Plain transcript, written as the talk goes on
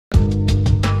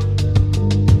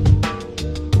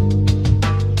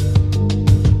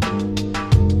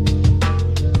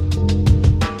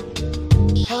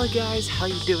guys, how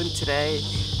you doing today?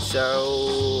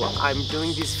 So I'm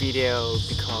doing this video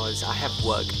because I have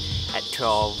work at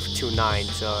 12 to 9,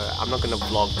 so I'm not gonna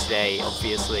vlog today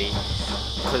obviously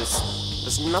because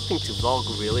there's nothing to vlog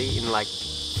really in like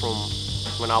from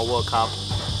when I woke up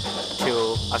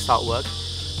till I start work.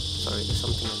 Sorry, there's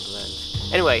something on the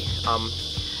lens. Anyway,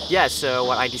 yeah, so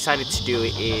what I decided to do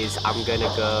is I'm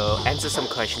gonna go answer some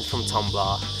questions from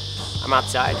Tumblr. I'm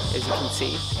outside, as you can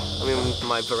see. I'm in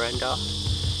my veranda,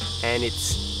 and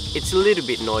it's a little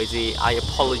bit noisy. I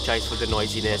apologize for the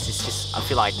noisiness. It's just, I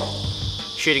feel like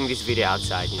shooting this video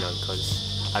outside, you know,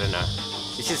 because, I don't know,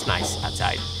 it's just nice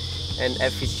outside. And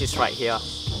Effie's just right here.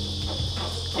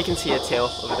 You can see her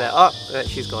tail over there. Oh,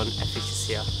 she's gone. Effie's just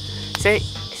here.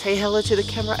 Say hello to the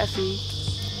camera, Effie.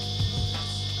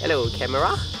 Hello,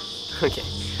 camera.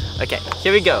 Okay,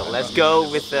 here we go. Let's go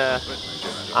with the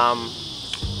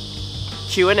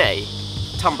Q&A,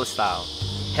 Tumblr style.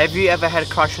 Have you ever had a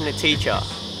crush on a teacher?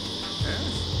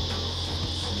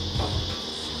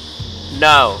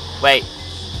 No, wait.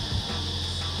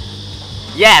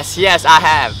 Yes, I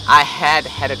have. I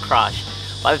had a crush.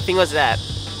 But the thing was that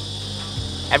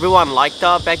everyone liked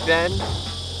her back then,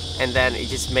 and then it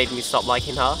just made me stop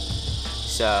liking her.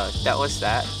 So that was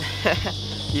that.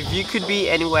 If you could be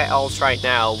anywhere else right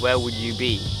now, where would you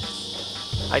be?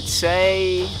 I'd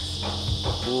say...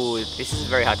 Ooh, this is a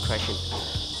very hard question.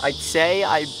 I'd say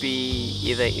I'd be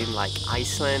either in like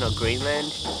Iceland or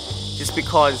Greenland, just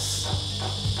because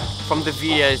from the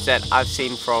videos that I've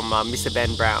seen from Mr.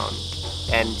 Ben Brown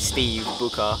and Steve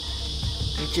Booker,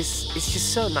 it's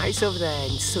just so nice over there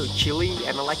and so chilly,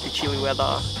 and I like the chilly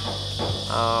weather.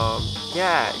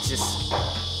 Yeah, I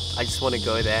just want to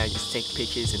go there and just take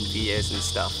pictures and videos and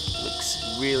stuff. It looks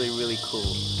really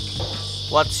cool.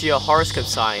 What's your horoscope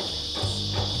sign?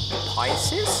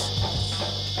 Pisces?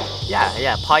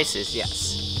 Yeah, Pisces,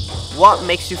 yes. What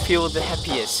makes you feel the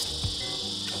happiest?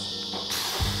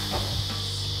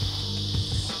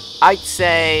 I'd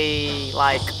say,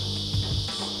 like,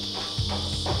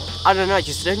 I don't know,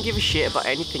 just don't give a shit about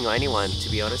anything or anyone, to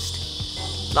be honest.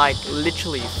 Like,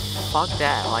 literally, fuck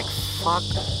that. Like, fuck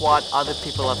what other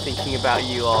people are thinking about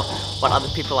you or what other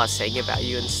people are saying about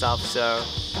you and stuff. So,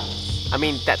 I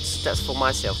mean, that's for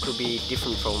myself. Could be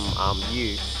different from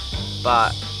you.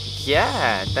 But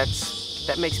yeah,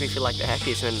 that makes me feel like the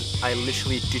happiest when I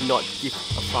literally do not give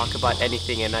a fuck about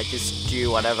anything and I just do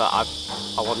whatever I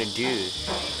want to do.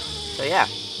 So yeah.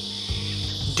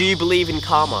 Do you believe in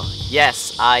karma?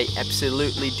 Yes, I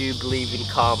absolutely do believe in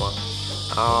karma.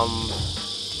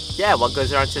 Yeah, what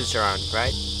goes around comes around,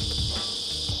 right?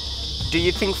 Do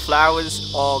you think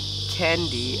flowers or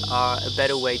candy are a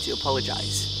better way to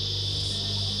apologize?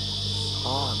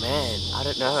 Oh man, I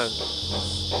don't know.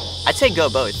 I'd say go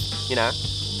both, you know.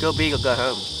 Go big or go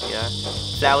home, you know.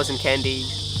 Flowers and candy,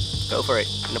 go for it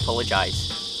and apologize.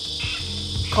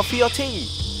 Coffee or tea?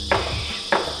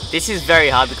 This is very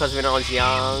hard because when I was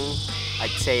young,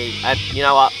 I'd say, you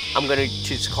know what, I'm gonna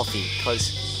choose coffee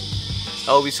because it's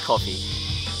always coffee.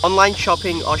 Online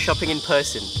shopping or shopping in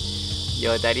person?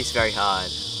 Yo, that is very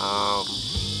hard.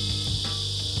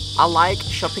 I like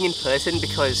shopping in person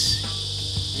because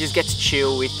you just get to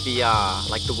chill with the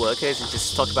like the workers and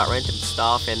just talk about random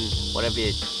stuff and whatever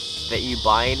that you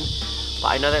buying. But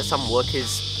I know that some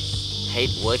workers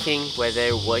hate working where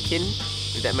they're working.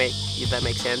 If that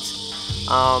makes sense.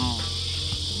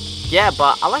 Yeah,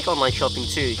 but I like online shopping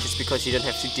too, just because you don't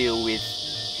have to deal with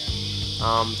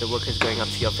the workers going up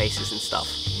to your faces and stuff.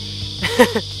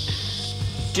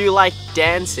 Do you like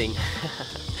dancing?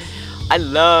 I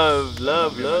love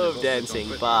dancing,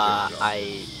 but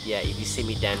yeah, if you see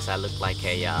me dance, I look like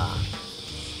a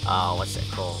what's that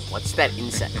called? What's that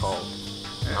insect called?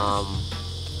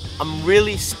 I'm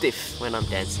really stiff when I'm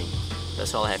dancing.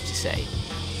 That's all I have to say.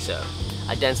 So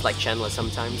I dance like Chandler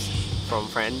sometimes from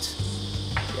Friends.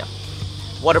 Yeah.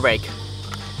 Water break.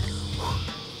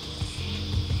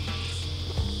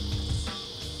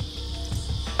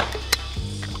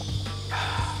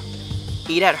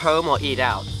 Eat at home or eat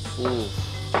out? Ooh.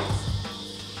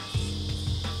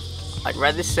 I'd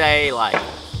rather say, like,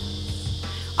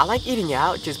 I like eating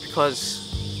out just because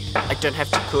I don't have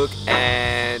to cook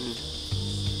and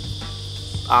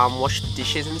wash the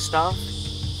dishes and stuff.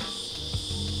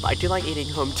 But I do like eating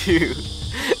home too.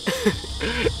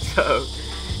 So,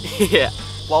 yeah.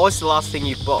 What was the last thing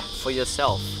you bought for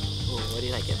yourself? Ooh, what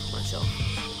did I get for myself?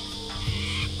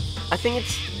 I think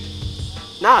it's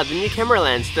the new camera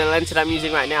lens, the lens that I'm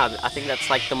using right now. I think that's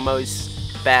like the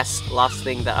best last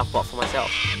thing that I've bought for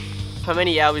myself. How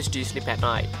many hours do you sleep at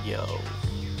night? Yo,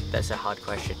 that's a hard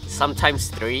question. Sometimes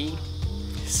 3,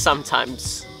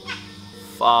 sometimes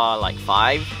like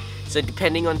 5, So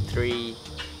depending on 3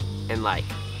 and like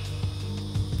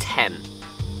 10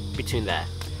 between there.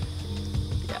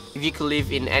 Yeah. If you could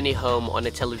live in any home on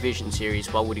a television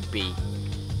series, what would it be?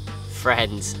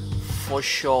 Friends. For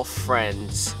sure,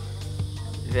 Friends.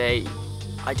 I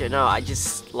don't know, I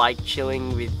just like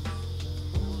chilling with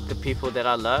the people that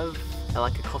I love at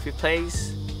like a coffee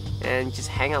place and just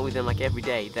hang out with them like every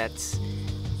day. I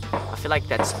feel like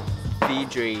that's the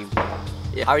dream.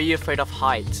 Yeah. Are you afraid of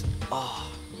heights? Oh,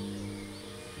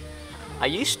 I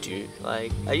used to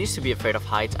be afraid of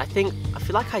heights. I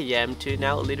feel like I am too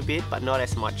now a little bit, but not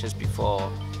as much as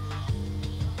before.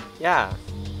 Yeah.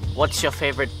 What's your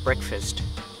favorite breakfast?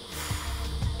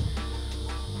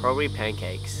 Probably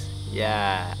pancakes.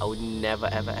 Yeah, I would never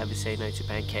ever say no to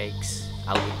pancakes.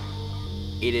 I would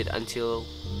eat it until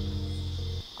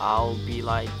I'll be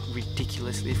like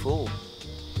ridiculously full.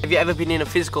 Have you ever been in a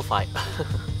physical fight?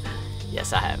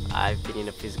 Yes, I have. I've been in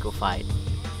a physical fight.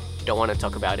 Don't want to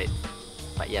talk about it,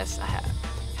 but yes, I have.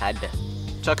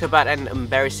 Talk about an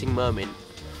embarrassing moment.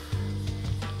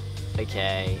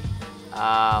 Okay.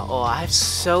 Oh, I have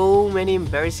so many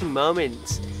embarrassing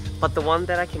moments, but the one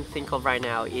that I can think of right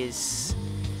now is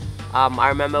I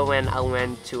remember when I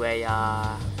went to a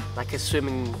like a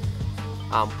swimming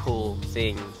pool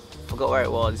thing. Forgot where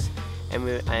it was, and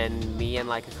me and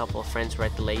like a couple of friends were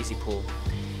at the lazy pool,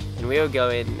 and we were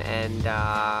going, and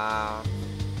I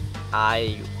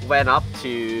went up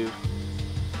to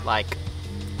like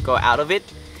go out of it,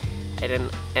 and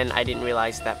I didn't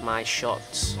realize that my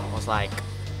shorts was like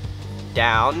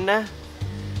down.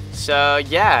 So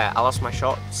yeah, I lost my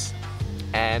shorts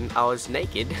and I was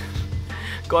naked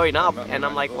going up, and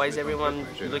I'm like, why is everyone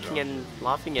looking and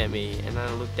laughing at me? And then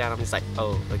I look down, I'm just like,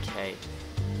 oh, okay,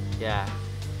 yeah.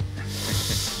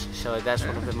 So that's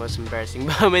one of the most embarrassing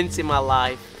moments in my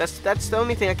life. That's the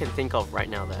only thing I can think of right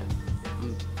now though.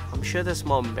 I'm sure there's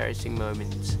more embarrassing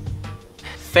moments.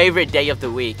 Favorite day of the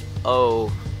week?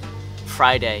 Oh,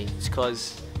 Friday. It's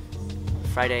cause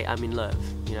Friday I'm in love,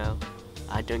 you know.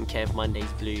 I don't care if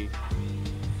Monday's blue.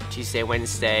 Tuesday,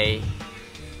 Wednesday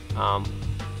are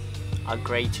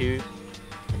grey too,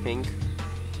 I think.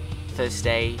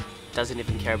 Thursday doesn't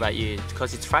even care about you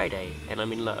because it's Friday and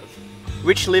I'm in love.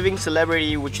 Which living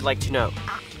celebrity would you like to know?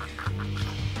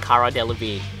 Cara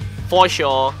Delevingne. For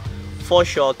sure,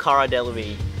 Cara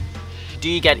Delevingne. Do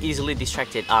you get easily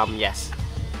distracted? Yes.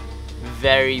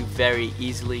 Very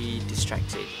easily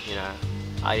distracted, you know.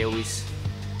 I always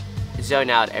zone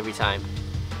out every time.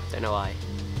 Don't know why.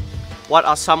 What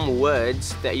are some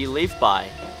words that you live by?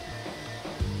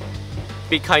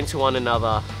 Be kind to one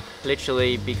another.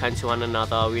 Literally, be kind to one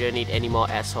another. We don't need any more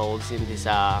assholes in this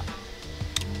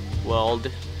world,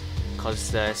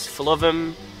 because there's full of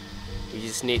them. We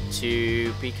just need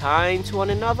to be kind to one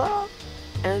another,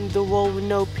 and the world will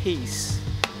know peace.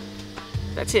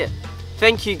 That's it.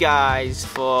 Thank you guys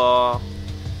for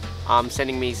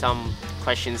sending me some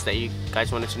questions that you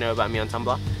guys wanted to know about me on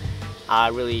Tumblr.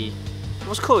 It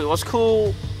was cool. It was a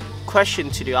cool question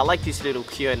to do. I like this little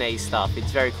Q&A stuff.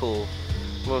 It's very cool.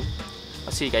 Well,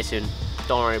 I'll see you guys soon.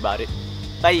 Don't worry about it.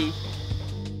 Bye.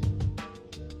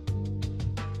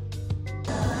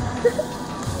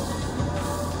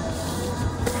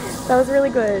 That was really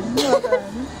good. Well done.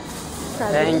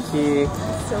 Thank you.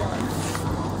 So much.